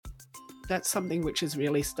that's something which is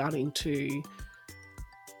really starting to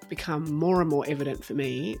become more and more evident for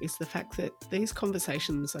me, is the fact that these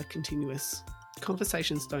conversations are continuous.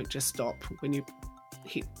 Conversations don't just stop when you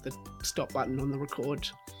hit the stop button on the record.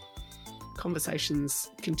 Conversations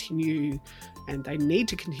continue, and they need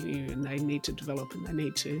to continue, and they need to develop, and they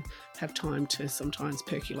need to have time to sometimes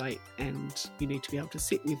percolate, and you need to be able to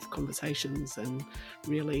sit with conversations and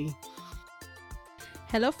really...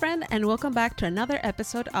 Hello friend, and welcome back to another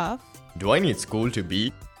episode of Do I Need School to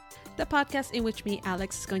Be? The podcast in which me,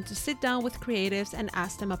 Alex, is going to sit down with creatives and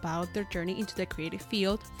ask them about their journey into the creative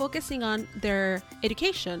field, focusing on their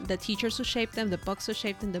education, the teachers who shaped them, the books who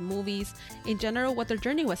shaped them, the movies, in general, what their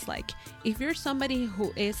journey was like. If you're somebody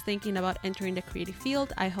who is thinking about entering the creative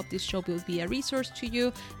field, I hope this show will be a resource to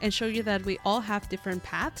you and show you that we all have different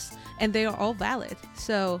paths and they are all valid.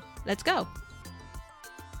 So let's go.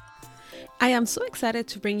 I am so excited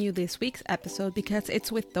to bring you this week's episode because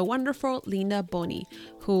it's with the wonderful Linda Boni,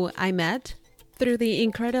 who I met through the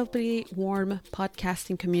incredibly warm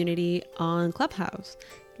podcasting community on Clubhouse.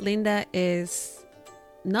 Linda is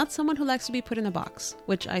not someone who likes to be put in a box,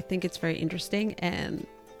 which I think is very interesting and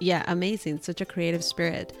amazing. Such a creative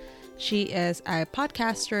spirit. She is a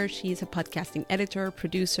podcaster. She's a podcasting editor,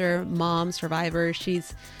 producer, mom, survivor.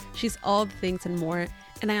 She's all the things and more.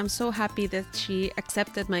 And I am so happy that she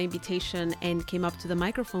accepted my invitation and came up to the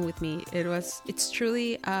microphone with me. It's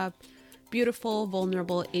truly a beautiful,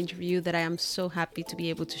 vulnerable interview that I am so happy to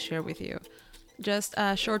be able to share with you. Just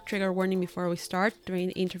a short trigger warning before we start. During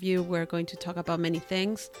the interview, we're going to talk about many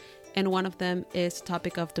things, and one of them is the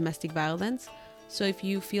topic of domestic violence. So if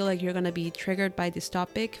you feel like you're going to be triggered by this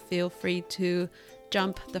topic, feel free to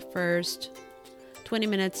jump the first 20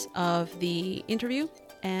 minutes of the interview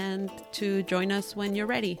and to join us when you're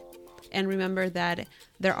ready. And remember that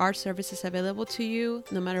there are services available to you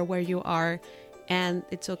no matter where you are, and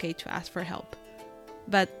it's okay to ask for help.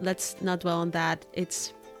 But let's not dwell on that.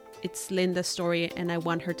 It's Linda's story, and I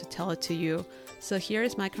want her to tell it to you. So here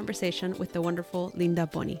is my conversation with the wonderful Linda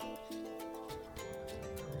Boni.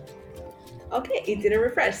 Okay, it didn't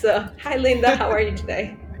refresh. So, hi Linda, how are you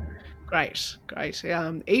today? Great.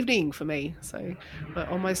 Evening for me, so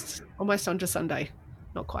almost onto Sunday,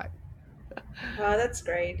 not quite. Oh, that's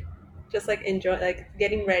great. Just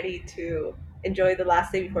getting ready to enjoy the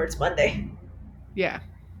last day before it's Monday. Yeah,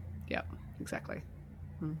 exactly.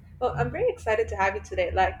 Well, I'm very excited to have you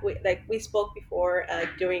today. We spoke before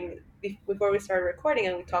before we started recording,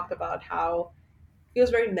 and we talked about how it feels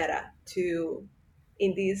very meta to,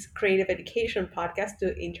 in these creative education podcasts,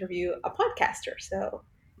 to interview a podcaster. So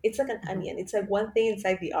it's like an onion. It's like one thing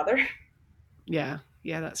inside the other. Yeah,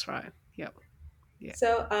 that's right. Yep. Yeah.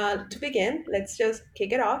 So to begin, let's just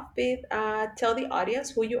kick it off with tell the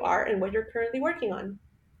audience who you are and what you're currently working on.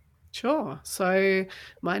 Sure. So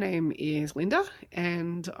my name is Linda,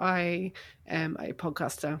 and I am a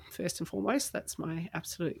podcaster first and foremost. That's my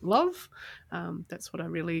absolute love. That's what I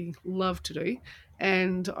really love to do.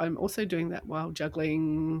 And I'm also doing that while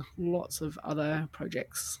juggling lots of other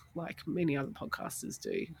projects like many other podcasters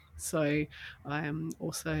do. So I am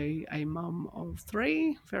also a mum of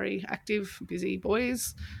 3 very active, busy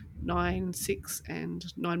boys, 9, 6 and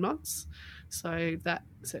 9 months. So that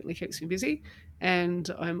certainly keeps me busy. And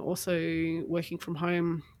I'm also working from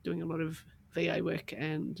home, doing a lot of VA work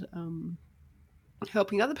and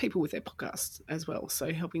helping other people with their podcasts as well.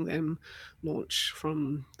 So helping them launch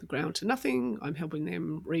from the ground to nothing. I'm helping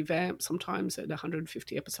them revamp sometimes at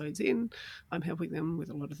 150 episodes in. I'm helping them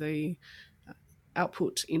with a lot of the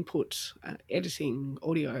output, input, editing,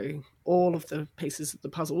 audio, all of the pieces of the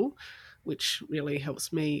puzzle, which really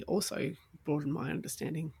helps me also broaden my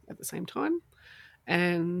understanding at the same time.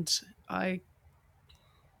 And I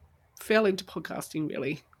fell into podcasting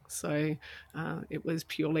really, so it was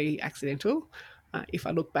purely accidental. If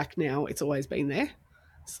I look back now, it's always been there.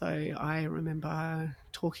 So I remember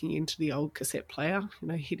talking into the old cassette player,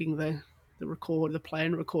 hitting the record, the play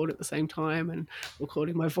and record at the same time, and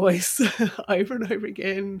recording my voice over and over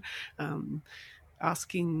again,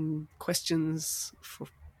 asking questions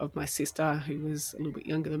of my sister, who was a little bit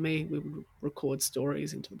younger than me. We would record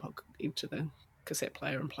stories into the cassette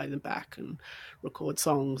player and play them back, and record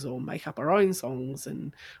songs or make up our own songs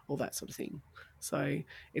and all that sort of thing. So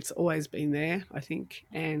it's always been there, I think.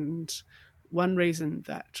 And one reason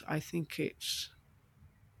that I think it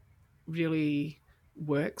really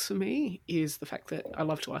works for me is the fact that I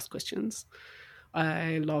love to ask questions.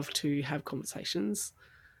 I love to have conversations,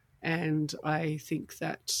 and I think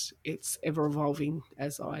that it's ever evolving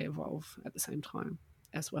as I evolve at the same time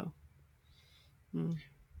as well.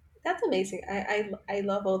 That's amazing. I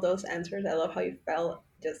love all those answers. I love how you fell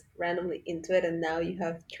just randomly into it, and now you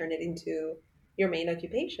have turned it into your main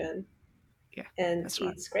occupation. Yeah, And that's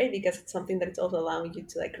right. it's great because it's something that it's also allowing you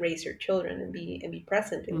to like raise your children and be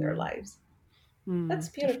present in their Mm, lives. That's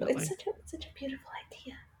beautiful. It's definitely. such a beautiful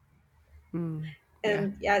idea. Yeah.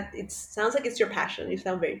 And yeah, it sounds like it's your passion. You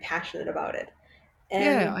sound very passionate about it. Yeah,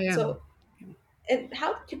 And I am. so, and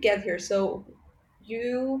how did you get here? So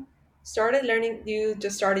you started learning, you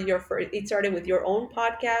just started your first, it started with your own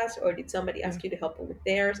podcast, or did somebody Yeah. ask you to help them with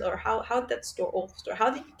theirs, or how did that store, how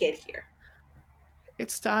did you get here? It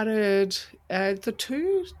started, the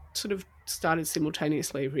two sort of started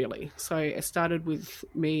simultaneously, really. So it started with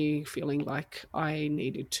me feeling like I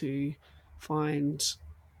needed to find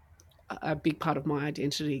a big part of my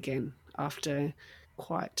identity again after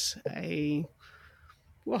quite a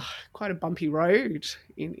well, quite a bumpy road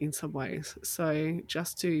in some ways. So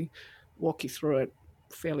just to walk you through it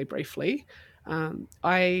fairly briefly,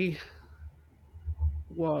 I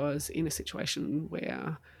was in a situation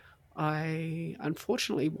where I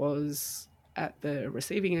unfortunately was at the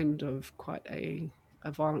receiving end of quite a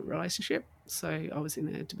violent relationship. So I was in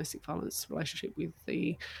a domestic violence relationship with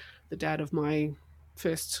the dad of my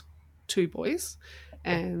first two boys.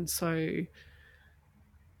 And so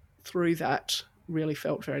through that, really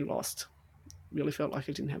felt very lost. Really felt like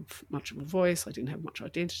I didn't have much of a voice. I didn't have much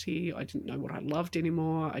identity. I didn't know what I loved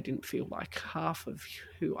anymore. I didn't feel like half of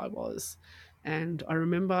who I was. And I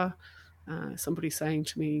remember somebody saying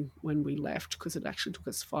to me when we left, because it actually took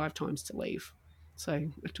us 5 times to leave. So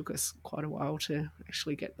it took us quite a while to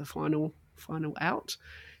actually get the final out.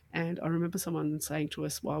 And I remember someone saying to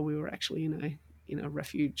us while we were actually in a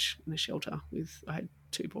refuge, in a shelter with, I had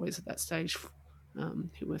two boys at that stage,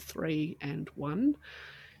 who were 3 and 1.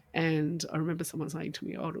 And I remember someone saying to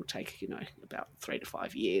me, "Oh, it'll take, about 3 to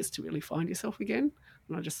 5 years to really find yourself again."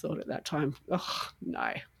 And I just thought at that time, "Oh,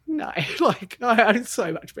 no, no." Like, I'm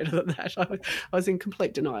so much better than that. I was in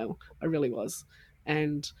complete denial. I really was.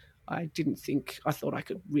 And I didn't think, I thought I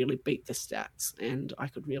could really beat the stats and I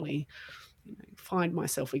could really, find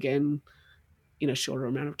myself again in a shorter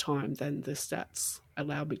amount of time than the stats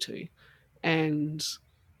allowed me to. And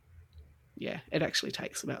yeah, it actually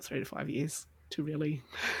takes about 3 to 5 years to really,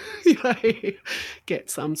 you know, get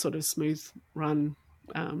some sort of smooth run,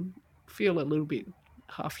 feel a little bit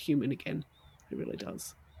half human again. It really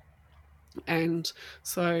does. And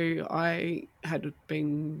so I had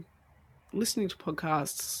been listening to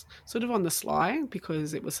podcasts sort of on the sly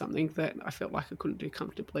because it was something that I felt like I couldn't do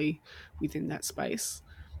comfortably within that space,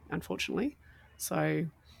 unfortunately. So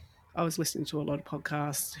I was listening to a lot of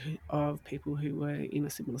podcasts of people who were in a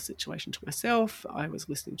similar situation to myself. I was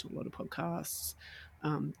listening to a lot of podcasts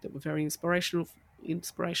that were very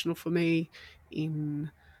inspirational for me in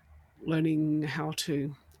learning how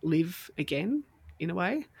to live again in a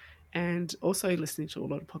way, and also listening to a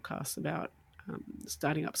lot of podcasts about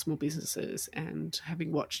starting up small businesses. And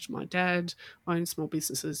having watched my dad own small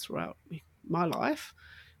businesses throughout my life,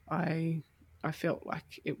 I felt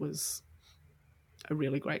like it was a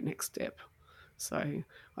really great next step. So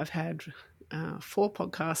I've had 4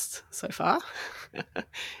 podcasts so far,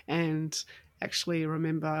 and actually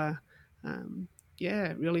remember,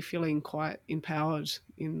 really feeling quite empowered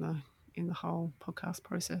in the whole podcast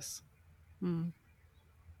process. Mm.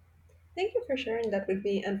 Thank you for sharing that with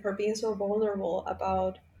me and for being so vulnerable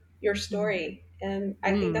about your Mm. story. And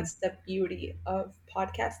I think Mm. that's the beauty of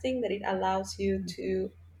podcasting, that it allows you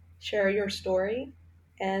to share your story,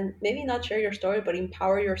 and maybe not share your story, but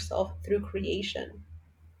empower yourself through creation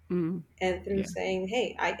Mm. and through Yeah. saying,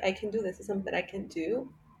 hey, I can do this. It's something that I can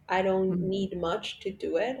do. I don't Mm. need much to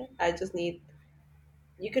do it. I just need,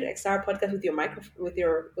 you could start a podcast with your microphone, with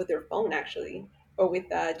your phone actually, or with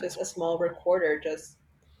just That's a small recorder. Just,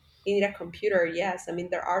 you need a computer, yes. I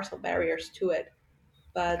mean, there are some barriers to it, yeah.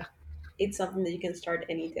 but it's something that you can start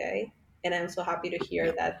any day. And I'm so happy to hear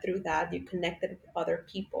Yeah. that through that you connected with other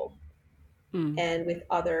people Mm. and with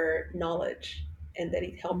other knowledge, and that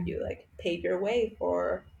it helped Mm. you like pave your way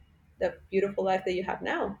for the beautiful life that you have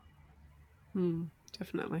now. Mm.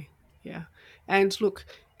 Definitely. Yeah. And look,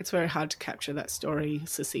 it's very hard to capture that story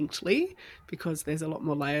succinctly because there's a lot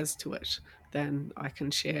more layers to it than I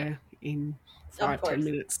can share in Of 5-10 course,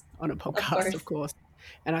 minutes on a of podcast, course. of course.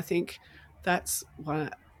 And I think that's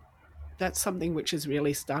that's something which is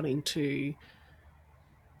really starting to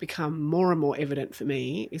become more and more evident for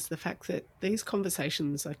me, is the fact that these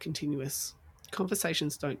conversations are continuous.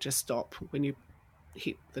 Conversations don't just stop when you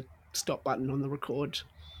hit the stop button on the record.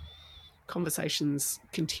 Conversations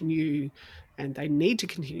continue, and they need to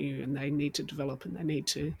continue, and they need to develop, and they need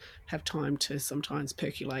to have time to sometimes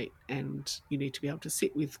percolate, and you need to be able to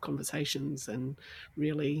sit with conversations and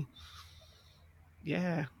really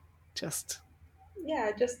yeah, just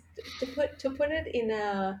Yeah, just to put it in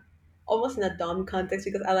a almost in a dumb context,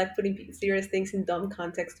 because I like putting serious things in dumb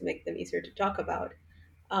context to make them easier to talk about.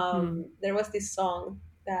 mm, There was this song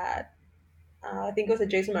that I think it was a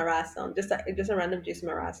Jason Mraz song, just a random Jason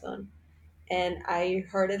Mraz song, and I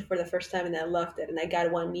heard it for the first time and I loved it and I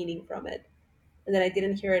got one meaning from it. And then I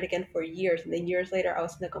didn't hear it again for years, and then years later I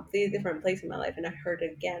was in a completely different place in my life and I heard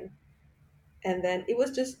it again. And then it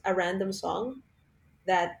was just a random song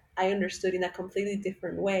that I understood in a completely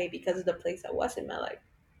different way because of the place I was in my life.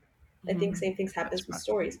 I think mm, same things that's happens with right.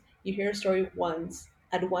 stories. You hear a story once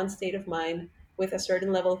at one state of mind with a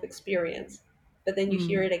certain level of experience, but then you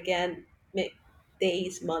hear Mm, it again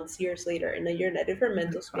days, months, years later, and then you're in a different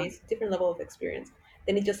mental that's right. space, different level of experience.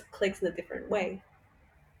 Then it just clicks in a different way,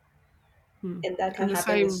 Mm. and that can And the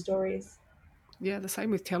happen with same, stories. yeah, the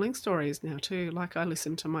same with telling stories now too. Like I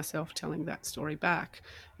listen to myself telling that story back,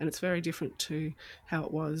 and it's very different to how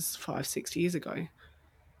it was 5, 6 years ago.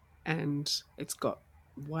 And it's got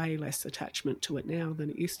way less attachment to it now than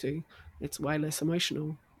it used to. It's way less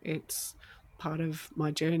emotional. It's part of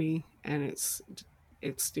my journey, and it's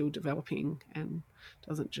still developing and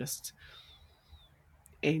doesn't just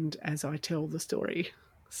end as I tell the story.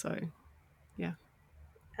 So yeah.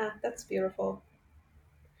 Ah, that's beautiful.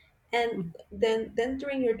 And Mm. then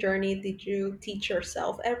during your journey, did you teach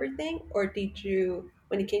yourself everything, or did you,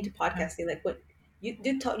 when it came to Yeah, podcasting, like what you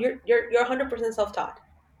did, you're 100% self taught?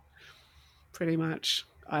 pretty much.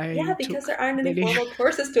 Yeah, I because took there aren't any many. formal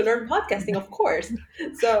courses to learn podcasting, of course.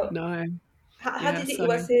 So No, how yeah. did So you,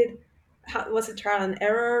 was it trial and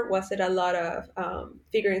error? Was it a lot of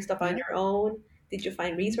figuring stuff on yeah. your own? Did you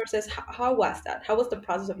find Mm. resources? How was that? How was the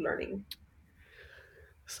process of learning?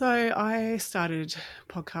 So I started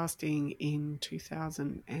podcasting in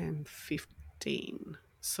 2015.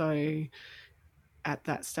 So at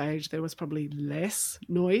that stage, there was probably less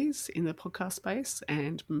noise in the podcast space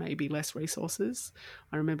and maybe less resources.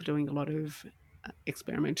 I remember doing a lot of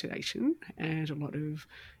experimentation and a lot of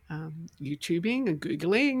YouTubing and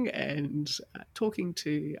Googling and talking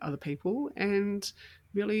to other people and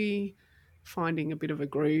really finding a bit of a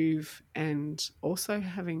groove and also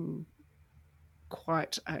having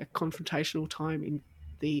quite a confrontational time in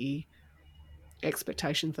the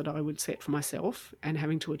expectations that I would set for myself and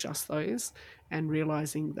having to adjust those and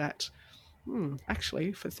realizing that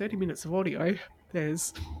actually for 30 minutes of audio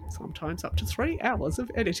there's sometimes up to 3 hours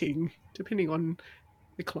of editing depending on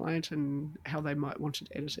the client and how they might want it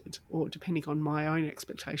edited or depending on my own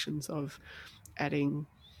expectations of adding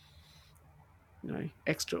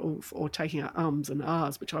extra or taking out ums and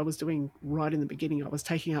ahs, which I was doing right in the beginning. I was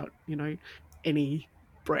taking out any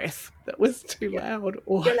breath that was too You're, loud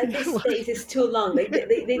or you're like, this space is too long. Like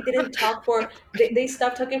they didn't talk for, they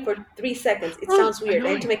stopped talking for 3 seconds. It oh, sounds I weird. I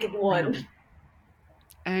know, need to make it I one. know.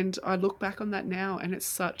 And I look back on that now, and it's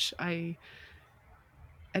such an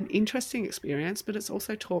interesting experience, but it's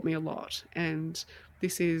also taught me a lot. And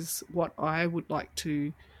this is what I would like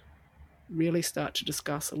to really start to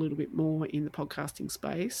discuss a little bit more in the podcasting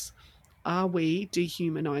space. Are we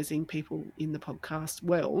dehumanizing people in the podcast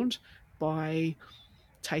world by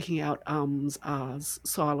taking out ums, ahs,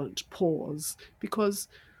 silent pause? Because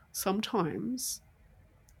sometimes,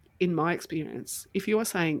 in my experience, if you are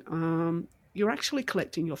saying, you're actually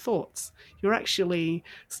collecting your thoughts. You're actually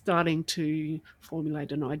starting to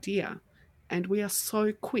formulate an idea. And we are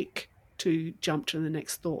so quick to jump to the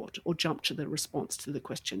next thought or jump to the response to the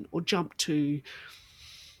question or jump to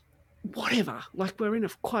whatever. Like we're in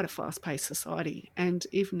quite a fast-paced society. And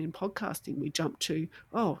even in podcasting, we jump to,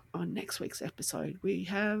 on next week's episode, we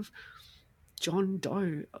have John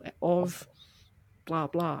Doe of blah,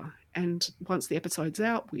 blah. And once the episode's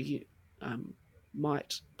out, we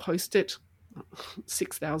might post it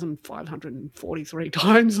 6,543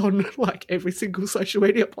 times on like every single social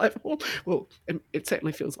media platform. Well, it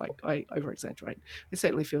certainly feels like I over exaggerate. It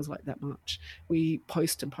certainly feels like that much. We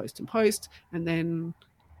post and post and post, and then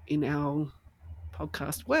in our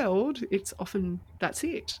podcast world, it's often that's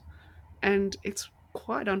it. And it's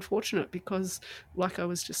quite unfortunate because, like I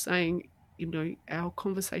was just saying, our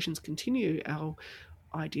conversations continue, our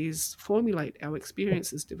ideas formulate, our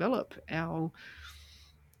experiences develop, our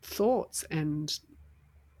thoughts and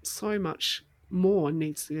so much more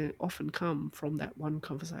needs to often come from that one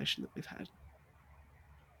conversation that we've had.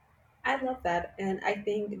 I love that, and I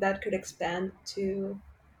think that could expand to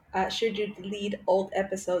should you delete old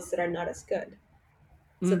episodes that are not as good.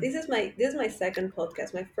 So Mm. this is my second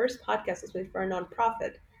podcast. My first podcast was with for a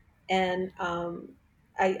nonprofit, and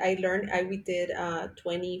I learned we did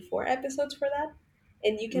 24 episodes for that,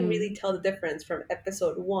 And you can really tell the difference from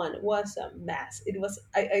episode one was a mess. It was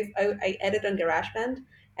I edited on GarageBand,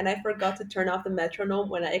 and I forgot to turn off the metronome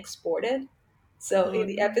when I exported. So Oh, in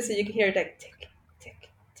the episode, you can hear it like tick, tick,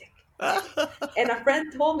 tick, tick. And a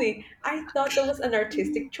friend told me, I thought that was an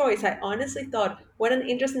artistic choice. I honestly thought, what an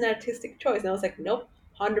interesting artistic choice. And I was like, nope,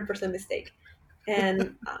 100% mistake.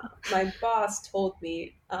 And my boss told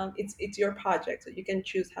me, it's your project, so you can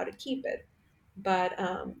choose how to keep it. But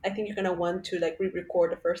I think you're gonna want to like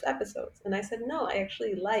re-record the first episodes. And I said, no, I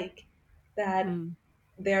actually like that mm,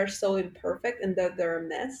 they're so imperfect and that they're a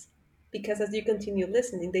mess, because as you continue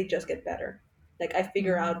listening, they just get better. Like I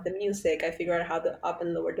figure out mm. the music, I figure out how to up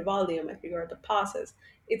and lower the volume, I figure out the pauses.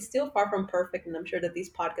 It's still far from perfect, and I'm sure that these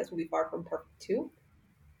podcasts will be far from perfect too.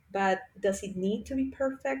 But does it need to be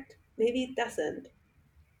perfect? Maybe it doesn't.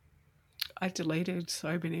 I deleted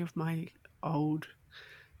so many of my old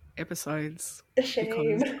episodes The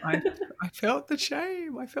shame. because I felt the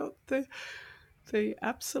shame. I felt the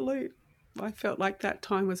absolute. I felt like that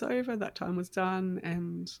time was over. That time was done.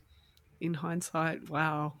 And in hindsight,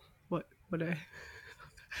 wow, what a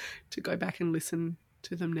to go back and listen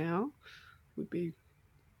to them now would be,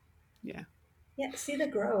 yeah. Yeah, see the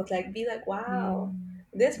growth. Like be like, wow, Mm,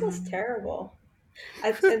 this was mm. terrible.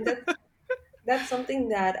 And that's something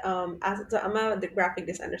that I'm the graphic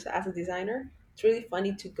designer, so as a designer, it's really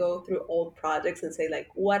funny to go through old projects and say like,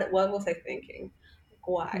 what was I thinking?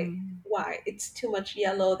 Why? Mm. Why? It's too much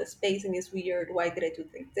yellow. The spacing is weird. Why did I do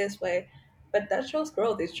things this way? But that shows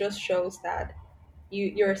growth. It just shows that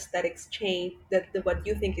your aesthetics change. That what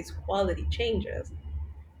you think is quality changes.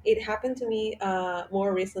 It happened to me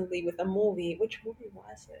more recently with a movie. Which movie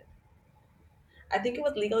was it? I think it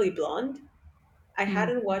was Legally Blonde. I Mm.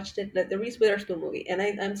 hadn't watched it, the Reese Witherspoon movie, and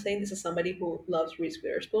I'm saying this as somebody who loves Reese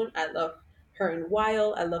Witherspoon. I love her in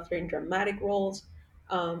Wild. I love her in dramatic roles,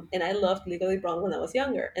 and I loved Legally Blonde when I was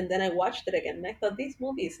younger. And then I watched it again, and I thought this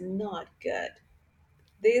movie is not good.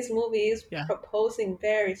 This movie is Yeah. proposing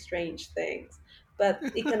very strange things, but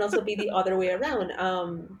it can also be the other way around.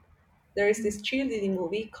 There is this cheerleading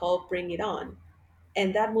movie called Bring It On,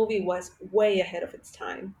 and that movie was way ahead of its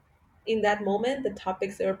time. In that moment, the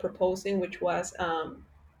topics they were proposing, which was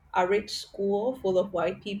a rich school full of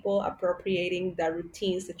white people appropriating the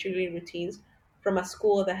routines, the cheerleading routines, from a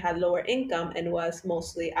school that had lower income and was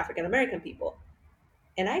mostly African American people.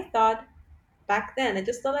 And I thought back then, I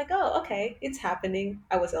just thought like, oh, okay, it's happening.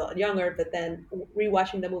 I was a lot younger, but then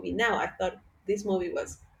rewatching the movie now, I thought this movie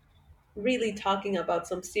was really talking about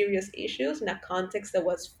some serious issues in a context that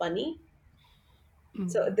was funny.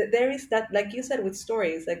 So Mm. there is that, like you said, with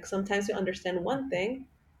stories, like sometimes you understand one thing,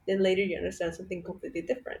 then later you understand something completely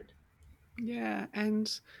different. Yeah, and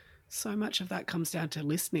so much of that comes down to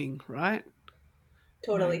listening, right?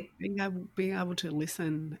 Totally. Being able to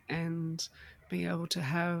listen and being able to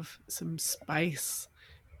have some space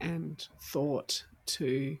and thought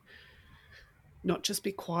to not just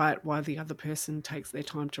be quiet while the other person takes their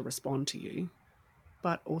time to respond to you,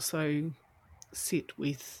 but also sit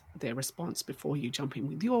with their response before you jump in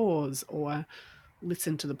with yours, or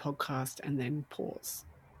listen to the podcast and then pause,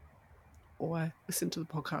 or listen to the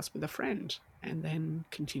podcast with a friend and then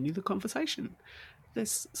continue the conversation.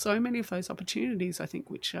 There's so many of those opportunities, I think,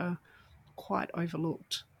 which are quite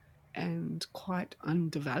overlooked and quite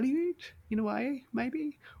undervalued in a way,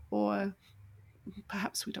 maybe, or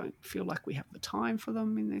perhaps we don't feel like we have the time for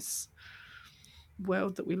them in this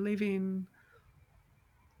world that we live in.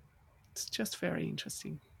 It's just very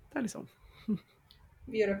interesting. That is all.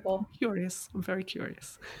 Beautiful. Curious. I'm very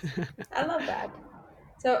curious. I love that.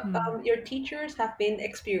 So Mm. your teachers have been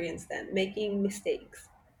experienced then, making mistakes.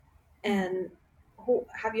 Mm. And who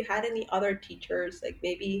have you had any other teachers, like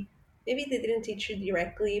maybe they didn't teach you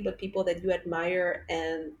directly, but people that you admire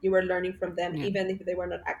and you were learning from them, Yeah. even if they were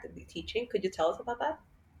not actively teaching? Could you tell us about that?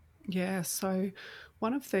 Yeah. So,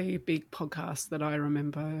 one of the big podcasts that I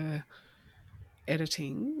remember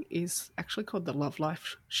editing is actually called The Love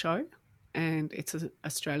Life Show. And it's an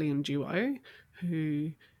Australian duo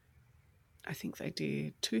who I think they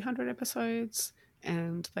did 200 episodes,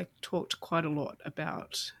 and they talked quite a lot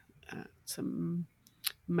about some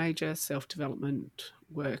major self development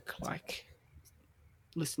work like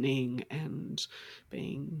listening and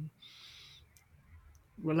being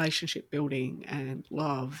relationship building and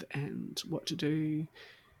love and what to do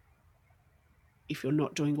if you're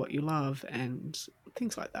not doing what you love and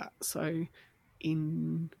things like that. So,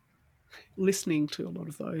 in listening to a lot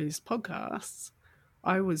of those podcasts,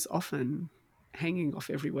 I was often hanging off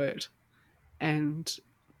every word. And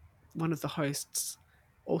one of the hosts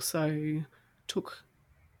also took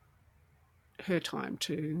her time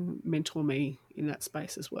to mentor me in that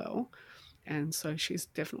space as well. And so she's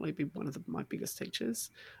definitely been one of my biggest teachers.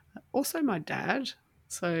 Also, my dad.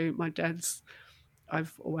 So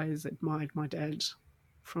I've always admired my dad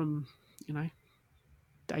from,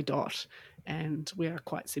 day dot, and we are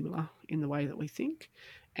quite similar in the way that we think.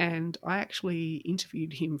 And I actually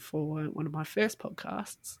interviewed him for one of my first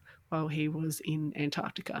podcasts while he was in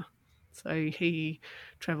Antarctica. So he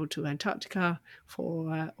travelled to Antarctica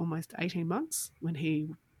for almost 18 months when he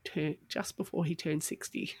just before he turned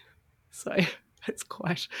 60. So it's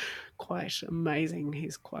quite amazing.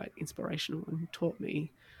 He's quite inspirational and taught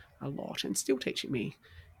me a lot and still teaching me.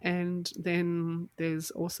 And then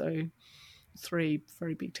there's also 3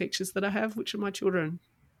 very big teachers that I have, which are my children.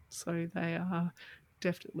 So they are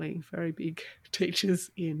definitely very big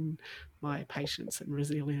teachers in my patience and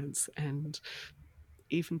resilience, and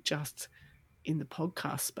even just in the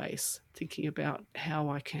podcast space, thinking about how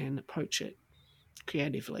I can approach it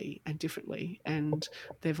creatively and differently. And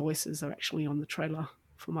their voices are actually on the trailer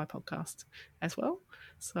for my podcast as well.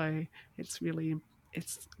 So it's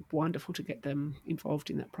wonderful to get them involved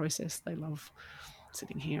in that process. They love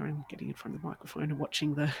sitting here and getting in front of the microphone and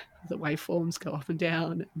watching the waveforms go up and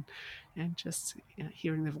down, and just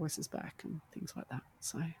hearing their voices back and things like that.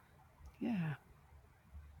 So yeah.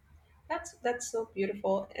 That's so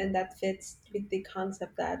beautiful, and that fits with the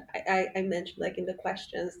concept that I mentioned, like in the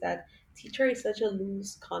questions, that teacher is such a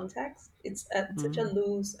loose context. It's such a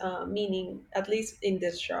loose meaning, at least in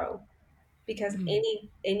this show, because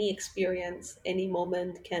any experience, any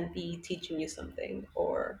moment can be teaching you something,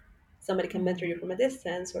 or somebody can mentor you from a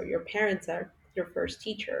distance, or your parents are your first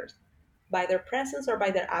teachers. By their presence or by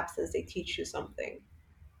their absence, they teach you something,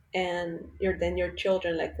 and your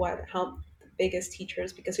children, like what how the biggest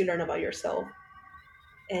teachers, because you learn about yourself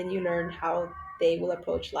and you learn how they will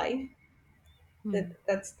approach life.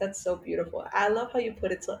 That's so beautiful. I love how you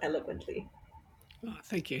put it so eloquently. Oh,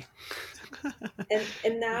 thank you.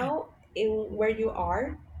 And now, in where you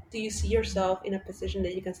are, do you see yourself in a position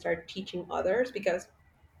that you can start teaching others? Because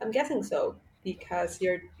I'm guessing so, because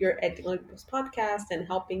you're editing all those podcasts and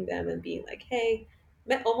helping them and being like, hey,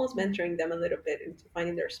 almost mentoring them a little bit into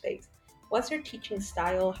finding their space. What's your teaching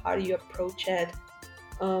style? How do you approach it?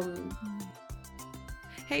 Um,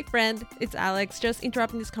 Hey friend, it's Alex, just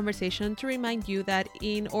interrupting this conversation to remind you that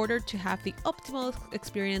in order to have the optimal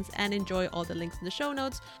experience and enjoy all the links in the show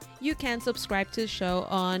notes, you can subscribe to the show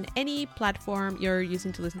on any platform you're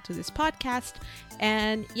using to listen to this podcast.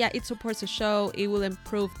 And yeah, it supports the show. It will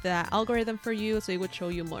improve the algorithm for you, so it would show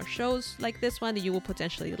you more shows like this one that you will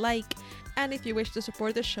potentially like. And if you wish to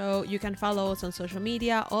support the show, you can follow us on social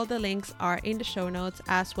media. All the links are in the show notes,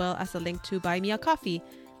 as well as a link to buy me a coffee,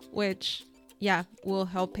 which will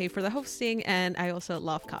help pay for the hosting, and I also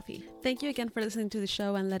love coffee. Thank you again for listening to the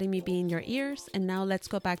show and letting me be in your ears. And now let's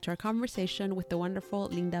go back to our conversation with the wonderful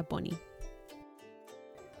Linda Boni.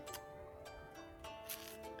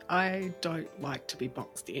 I don't like to be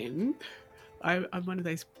boxed in. I'm one of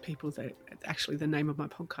those people that actually the name of my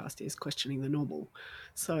podcast is Questioning the Normal.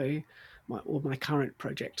 So my current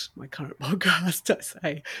project, my current podcast, I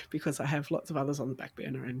say, because I have lots of others on the back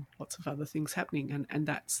burner and lots of other things happening. And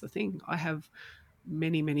that's the thing. I have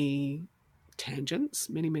many, many tangents,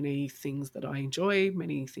 many things that I enjoy,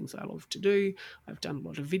 many things I love to do. I've done a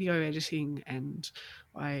lot of video editing, and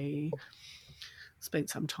I spent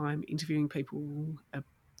some time interviewing people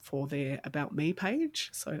for their About Me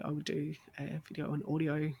page. So I would do a video and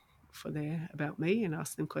audio for their About Me and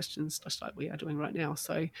ask them questions just like we are doing right now.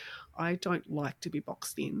 So I don't like to be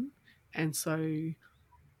boxed in. And so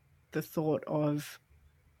the thought of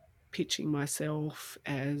pitching myself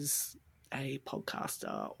as a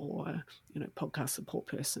podcaster or, podcast support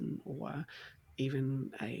person, or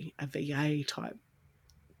even a VA type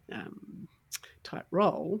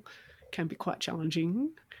role can be quite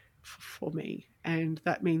challenging for me. And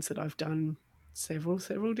that means that I've done several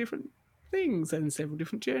different things and several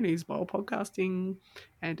different journeys while podcasting,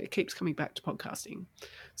 and it keeps coming back to podcasting.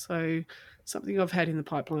 So something I've had in the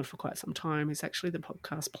pipeline for quite some time is actually the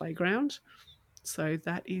podcast playground. So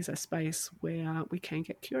that is a space where we can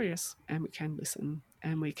get curious and we can listen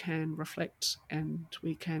and we can reflect and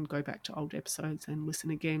we can go back to old episodes and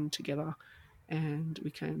listen again together, and we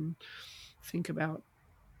can think about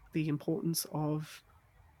the importance of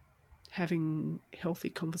having healthy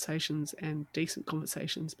conversations and decent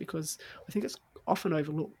conversations, because I think it's often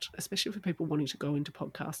overlooked, especially for people wanting to go into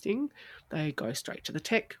podcasting. They go straight to the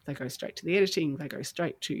tech, they go straight to the editing, they go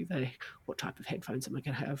straight to what type of headphones am I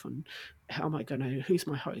going to have, and how am I going to, who's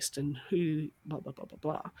my host, and who, blah, blah, blah, blah,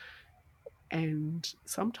 blah. And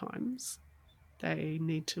sometimes they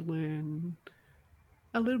need to learn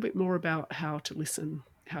a little bit more about how to listen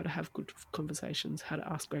how to have good conversations, how to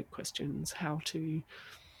ask great questions, how to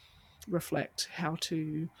reflect, how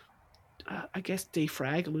to I guess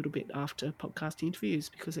defrag a little bit after podcast interviews,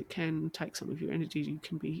 because it can take some of your energy. You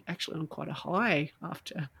can be actually on quite a high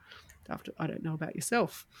after I don't know about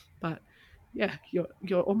yourself, but yeah,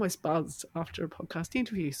 you're almost buzzed after a podcast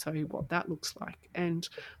interview. So what that looks like, and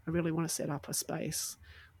I really want to set up a space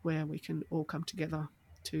where we can all come together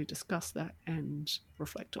to discuss that and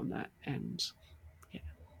reflect on that, and yeah,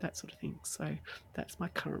 that sort of thing. So that's my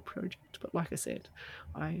current project. But like I said,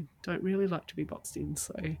 I don't really like to be boxed in,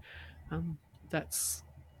 so that's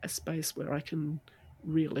a space where I can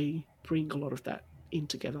really bring a lot of that in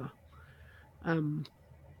together.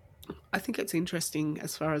 I think it's interesting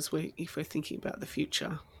as far as if we're thinking about the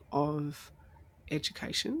future of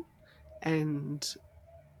education and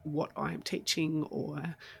what I'm teaching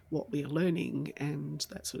or what we are learning and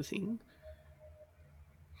that sort of thing.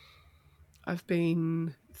 I've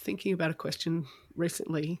been thinking about a question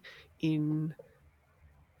recently in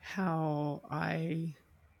how I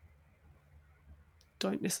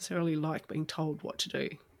don't necessarily like being told what to do.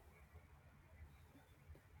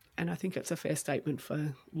 And I think it's a fair statement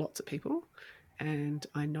for lots of people. And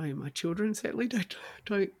I know my children certainly don't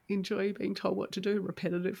enjoy being told what to do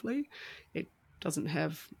repetitively. It doesn't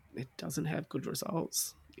have good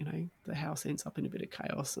results. You know, the house ends up in a bit of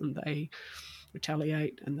chaos and they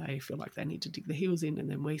retaliate and they feel like they need to dig their heels in, and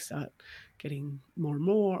then we start getting more and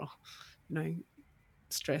more, you know,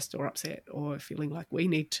 stressed or upset or feeling like we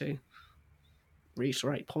need to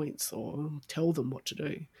reiterate points or tell them what to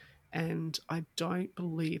do. And I don't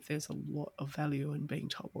believe there's a lot of value in being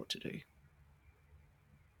told what to do.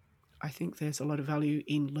 I think there's a lot of value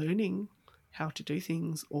in learning how to do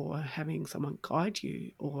things, or having someone guide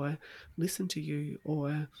you or listen to you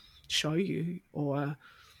or show you, or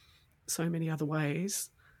so many other ways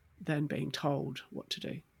than being told what to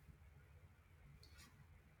do.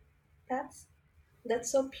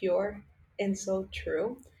 That's so pure and so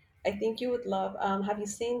true. I think you would love. Have you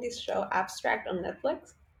seen this show Abstract on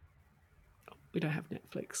Netflix? We don't have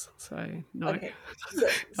Netflix, so no. Okay,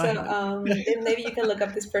 then maybe you can look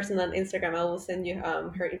up this person on Instagram. I will send you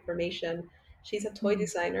her information. She's a toy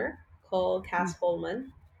designer called Cass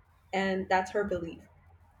Holman, and that's her belief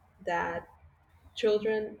that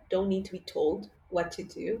children don't need to be told what to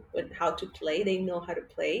do and how to play. They know how to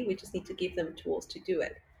play. We just need to give them tools to do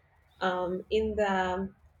it. In the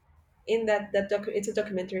in it's a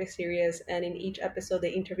documentary series, and in each episode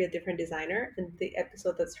they interview a different designer. And the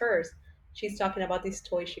episode that's hers, she's talking about this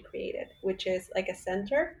toy she created, which is like a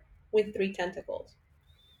center with three tentacles,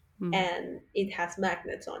 and it has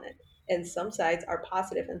magnets on it, and some sides are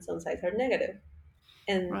positive and some sides are negative.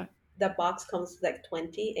 And Right. the box comes with like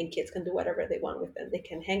 20, and kids can do whatever they want with them. They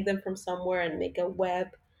can hang them from somewhere and make a web,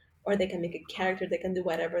 or they can make a character. They can do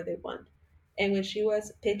whatever they want. And when she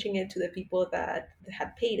was pitching it to the people that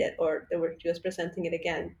had paid it, or she was presenting it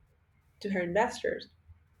again to her investors,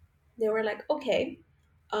 they were like, okay,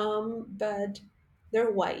 but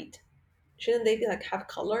they're white. Shouldn't they like have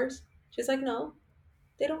colors? She's like, no,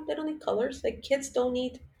 they don't need colors. Like kids don't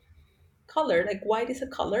need color. Like white is a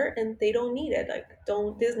color and they don't need it. Like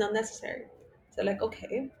don't this is not necessary. So like,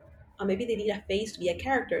 okay, maybe they need a face to be a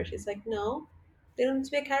character. She's like, no, they don't need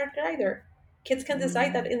to be a character either. Kids can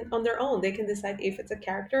decide that on their own. They can decide if it's a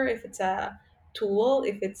character, if it's a tool,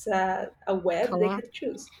 if it's a web. They Colour. can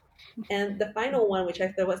choose. And the final one, which I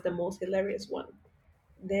thought was the most hilarious one,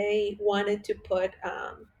 they wanted to put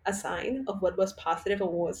a sign of what was positive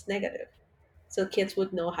and what was negative, so kids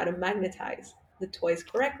would know how to magnetize the toys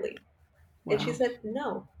correctly. And she Wow. said,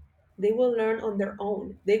 no, they will learn on their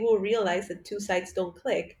own. They will realize that two sides don't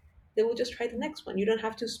click. They will just try the next one. You don't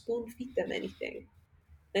have to spoon feed them anything.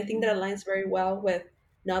 And I think that aligns very well with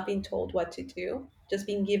not being told what to do, just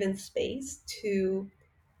being given space to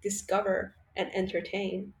discover and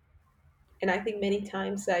entertain. And I think many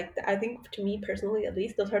times, like, I think to me personally, at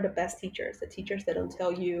least, those are the best teachers, the teachers that don't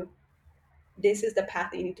tell you this is the path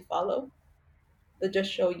that you need to follow, but just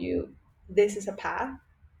show you this is a path.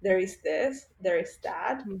 There is this, there is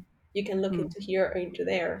that. You can look into here or into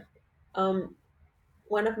there. Um,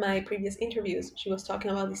 One of my previous interviews, she was talking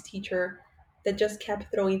about this teacher that just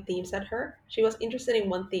kept throwing themes at her. She was interested in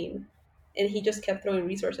one theme, and he just kept throwing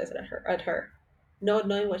resources at her, not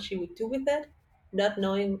knowing what she would do with it, not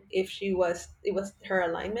knowing if it was her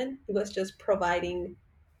alignment. It was just providing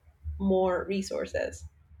more resources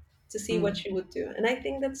to see what she would do. And I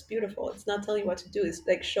think that's beautiful. It's not telling you what to do, it's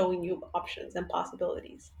like showing you options and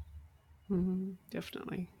possibilities.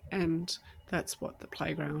 Definitely. And that's what the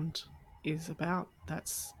playground is about.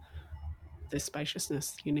 That's the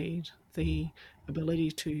spaciousness you need, the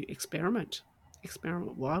ability to experiment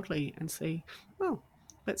experiment wildly and see, well,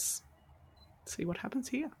 let's see what happens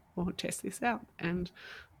here, or test this out, and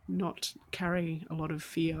not carry a lot of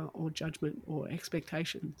fear or judgment or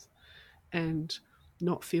expectations, and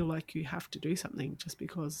not feel like you have to do something just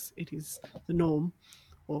because it is the norm,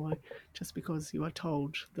 or just because you are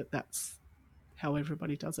told that that's how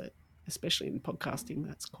everybody does it. Especially in podcasting,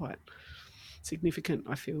 that's quite significant.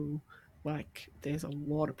 I feel like there's a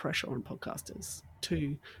lot of pressure on podcasters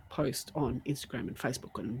to post on Instagram and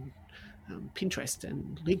Facebook and Pinterest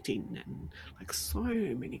and LinkedIn and like so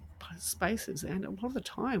many spaces. And a lot of the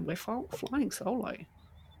time we're flying solo.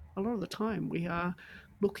 A lot of the time we are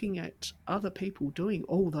looking at other people doing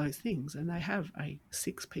all those things, and they have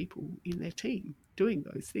 6 people in their team doing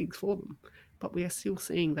those things for them. But we are still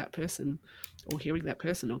seeing that person or hearing that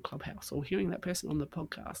person on Clubhouse or hearing that person on the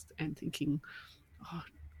podcast and thinking, oh,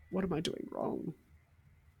 what am I doing wrong?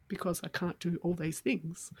 Because I can't do all these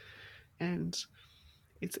things. And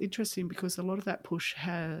it's interesting because a lot of that push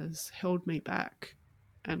has held me back.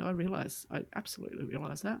 And I absolutely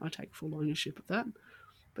realize that. I take full ownership of that.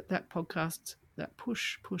 But that podcast, that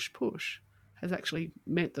push, has actually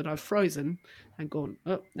meant that I've frozen and gone,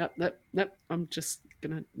 oh, nope, I'm just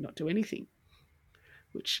going to not do anything,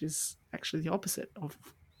 which is actually the opposite of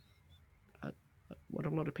what a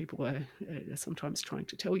lot of people are sometimes trying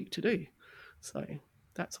to tell you to do. So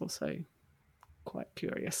that's also quite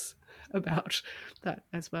curious about that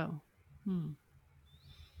as well.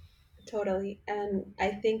 Totally. And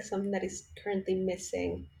I think something that is currently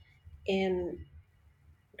missing in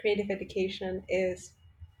creative education is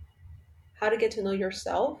how to get to know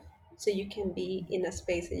yourself so you can be in a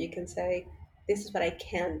space that you can say, this is what I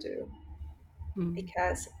can do.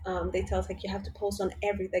 Because they tell us like you have to post on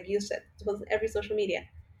every, like you said, to post on every social media.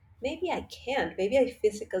 Maybe I can't. Maybe I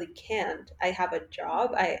physically can't. I have a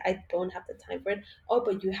job. I don't have the time for it. Oh,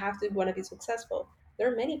 but you have to want to be successful.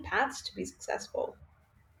 There are many paths to be successful.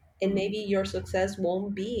 And maybe your success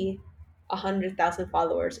won't be 100,000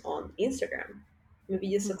 followers on Instagram. Maybe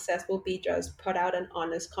your success will be just put out an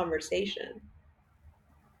honest conversation.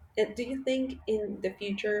 And do you think in the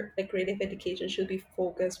future the creative education should be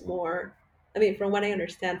focused more? I mean, from what I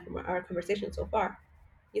understand from our conversation so far,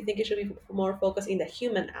 you think it should be more focused in the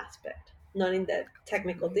human aspect, not in the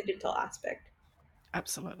technical digital aspect?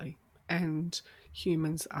 Absolutely. And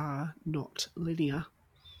humans are not linear.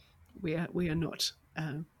 We are not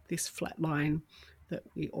this flat line that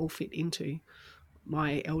we all fit into.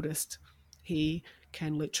 My eldest, he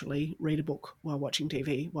can literally read a book while watching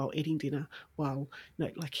TV, while eating dinner, while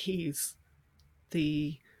like he's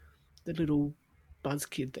the little buzz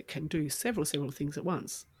kid that can do several things at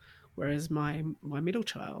once. Whereas my middle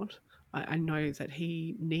child, I know that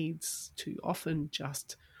he needs to often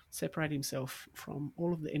just separate himself from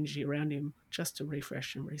all of the energy around him just to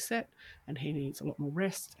refresh and reset, and he needs a lot more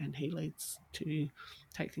rest, and he needs to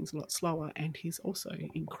take things a lot slower, and he's also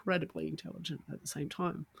incredibly intelligent at the same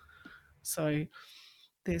time. So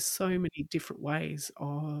there's so many different ways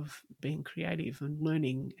of being creative and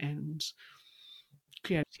learning, and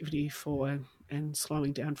creativity for and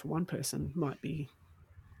slowing down for one person might be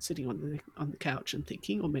sitting on the couch and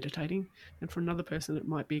thinking or meditating, and for another person it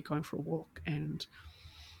might be going for a walk and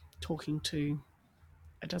talking to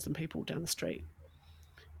a dozen people down the street.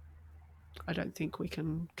 I don't think we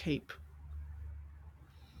can keep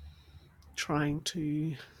trying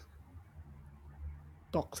to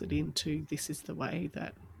box it into this is the way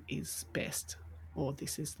that is best, or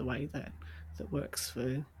this is the way that works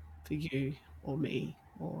for you or me,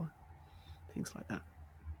 or things like that.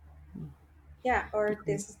 Yeah, or Because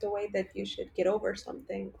this is the way that you should get over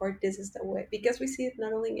something, or this is the way, because we see it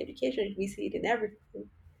not only in education, we see it in everything.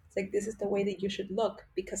 It's like this is the way that you should look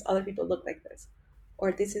because other people look like this,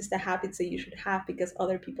 or this is the habits that you should have because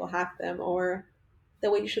other people have them, or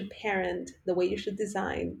the way you should parent, the way you should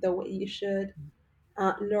design, the way you should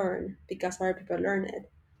learn because other people learn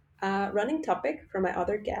it. Running topic from my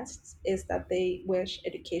other guests is that they wish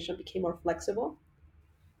education became more flexible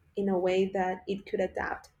in a way that it could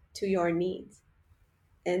adapt to your needs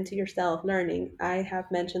and to your style of learning. I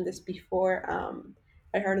have mentioned this before.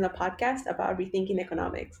 I heard on a podcast about rethinking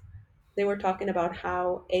economics. They were talking about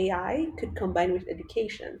how AI could combine with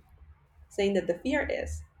education, saying that the fear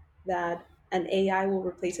is that an AI will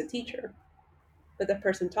replace a teacher. But the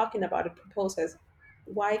person talking about it proposes,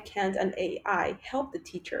 why can't an AI help the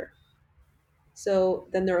teacher? So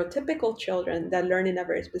the neurotypical children that learn in a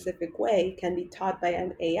very specific way can be taught by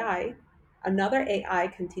an AI. Another AI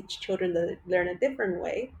can teach children that learn a different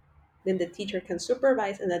way. Then the teacher can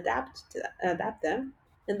supervise and adapt them,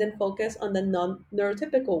 and then focus on the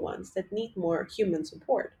non-neurotypical ones that need more human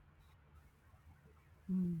support.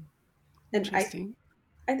 And Interesting.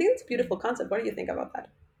 I think it's a beautiful concept. What do you think about that?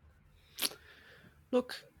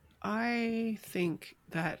 Look, I think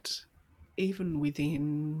that even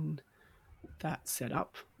within that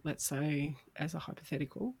setup, let's say as a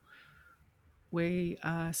hypothetical, we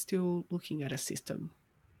are still looking at a system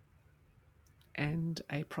and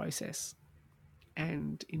a process.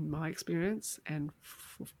 And in my experience, and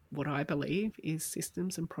what I believe, is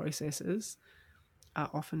systems and processes are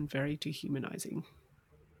often very dehumanizing.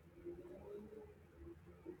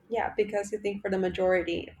 Yeah, because you think for the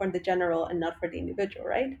majority, for the general, and not for the individual,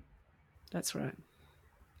 right? That's right.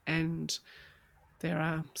 And there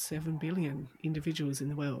are 7 billion individuals in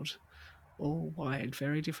the world, all wired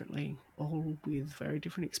very differently, all with very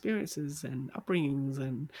different experiences and upbringings,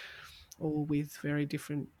 and all with very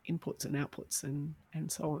different inputs and outputs, and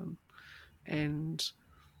so on. And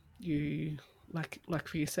you, like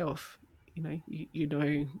for yourself, you know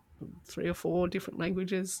 3 or 4 different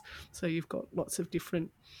languages, so you've got lots of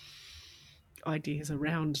different ideas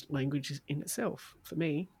around language in itself. For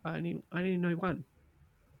me, I only know one.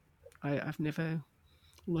 I've never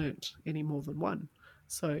learnt any more than one.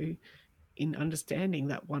 So in understanding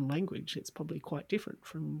that one language, it's probably quite different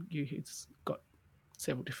from you who's got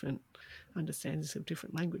several different understandings of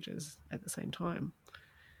different languages at the same time.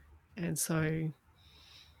 And so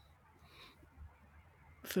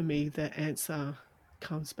for me, the answer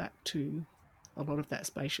comes back to a lot of that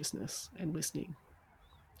spaciousness and listening,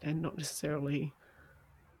 and not necessarily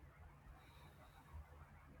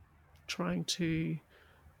trying to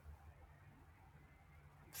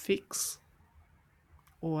fix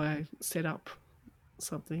or set up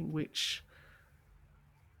something which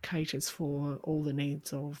caters for all the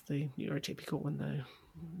needs of the neurotypical and the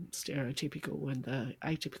stereotypical and the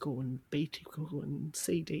atypical and B typical and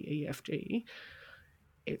C, D, E, F, G.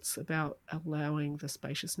 It's about allowing the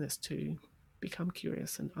spaciousness to become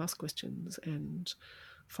curious and ask questions and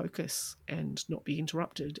focus and not be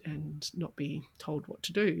interrupted and not be told what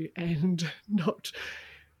to do and not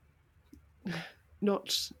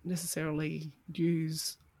necessarily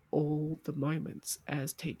use all the moments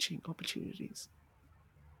as teaching opportunities.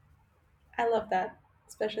 I love that.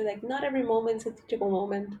 Especially like not every moment's a teachable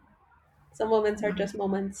moment. Some moments are No, just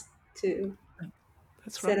moments to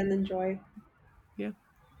that's sit right. and enjoy. Yeah,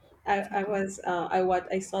 I exactly. was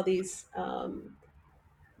I saw this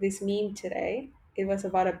meme today. It was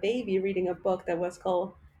about a baby reading a book that was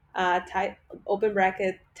called tight open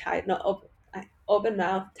bracket tight no open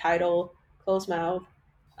mouth title close mouth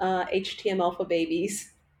HTML for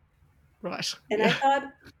babies. Right. And I Yeah.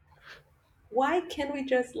 thought, why can't we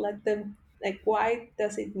just let them, like, why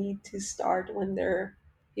does it need to start when they're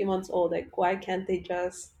a few months old? Like, why can't they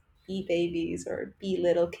just be babies or be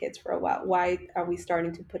little kids for a while? Why are we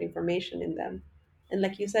starting to put information in them? And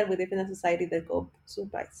like you said, we live in a society that goes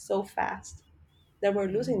by so fast that we're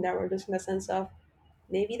losing the sense of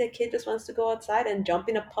maybe the kid just wants to go outside and jump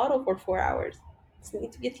in a puddle for 4 hours. It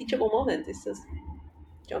needs to be a teachable moment. It's just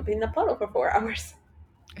jumping in a puddle for 4 hours.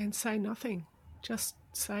 And say nothing. Just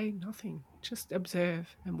say nothing. Just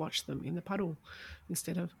observe and watch them in the puddle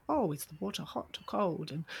instead of, oh, is the water hot or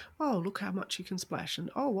cold? And, oh, look how much you can splash.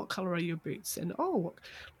 And, oh, what colour are your boots? And, oh,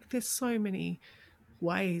 there's so many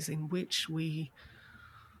ways in which we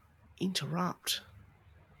interrupt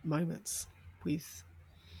moments with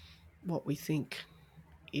what we think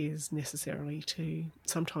is necessarily to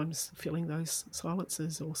sometimes filling those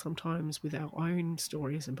silences, or sometimes with our own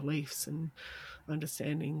stories and beliefs and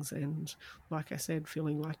understandings, and like I said,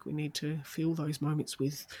 feeling like we need to fill those moments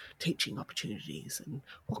with teaching opportunities and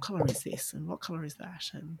what colour is this and what colour is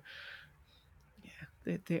that. And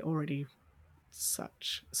yeah, they're already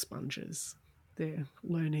such sponges. They're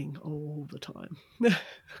learning all the time.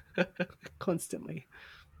 Constantly.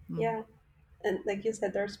 Yeah. And like you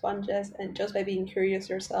said, they're sponges, and just by being curious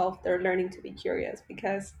yourself, they're learning to be curious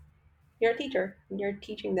because you're a teacher and you're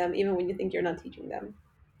teaching them even when you think you're not teaching them.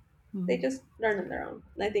 They Mm. just learn on their own.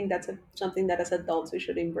 And I think that's something that as adults we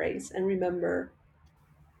should embrace and remember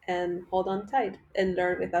and hold on tight and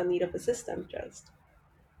learn without need of a system. Just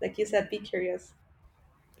like you said, be curious.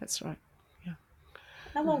 That's right. Yeah.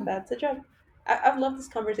 I love that. Such a I've loved this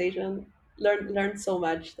conversation. Learned so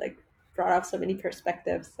much. Like brought up so many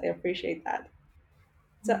perspectives. I appreciate that.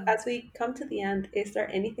 So Mm. as we come to the end, is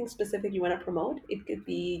there anything specific you want to promote? It could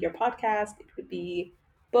be your podcast, it could be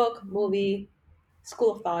book, movie,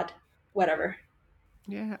 school of thought, whatever.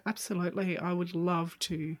 Yeah, absolutely. I would love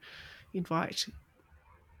to invite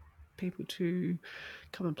people to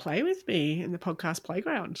come and play with me in the podcast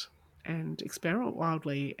playground and experiment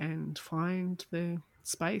wildly and find the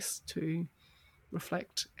space to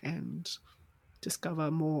reflect and discover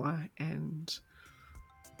more and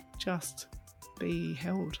just be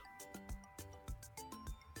held.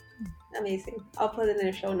 Amazing. I'll put it in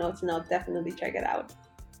the show notes and I'll definitely check it out.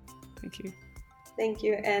 Thank you. Thank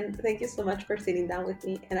you. And thank you so much for sitting down with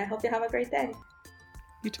me. And I hope you have a great day.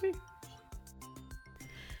 You too.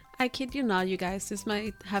 I kid you not, you guys, this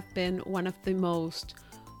might have been one of the most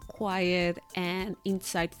quiet and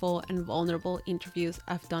insightful and vulnerable interviews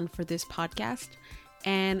I've done for this podcast.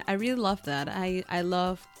 And I really love that. I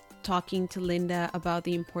love talking to Linda about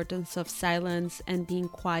the importance of silence and being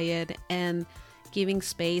quiet and giving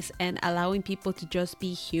space and allowing people to just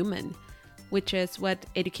be human, which is what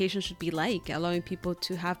education should be like, allowing people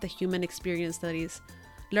to have the human experience that is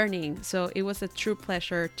learning. So it was a true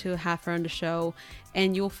pleasure to have her on the show,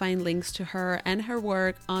 and you'll find links to her and her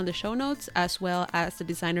work on the show notes, as well as the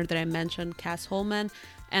designer that I mentioned, Cass Holman,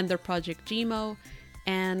 and their project Gmo.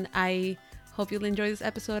 And I hope you'll enjoy this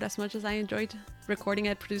episode as much as I enjoyed recording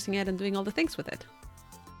it, producing it, and doing all the things with it.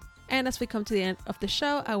 And as we come to the end of the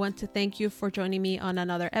show, I want to thank you for joining me on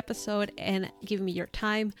another episode and giving me your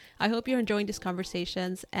time. I hope you're enjoying these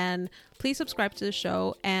conversations, and please subscribe to the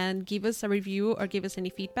show and give us a review or give us any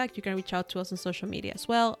feedback. You can reach out to us on social media as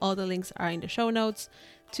well. All the links are in the show notes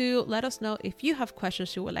to let us know if you have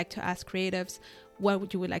questions you would like to ask creatives, what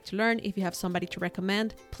would you would like to learn. If you have somebody to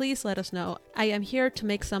recommend, please let us know. I am here to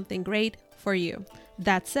make something great for you.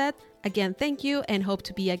 That said, again, thank you, and hope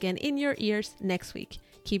to be again in your ears next week.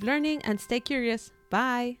 Keep learning and stay curious.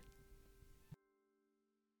 Bye.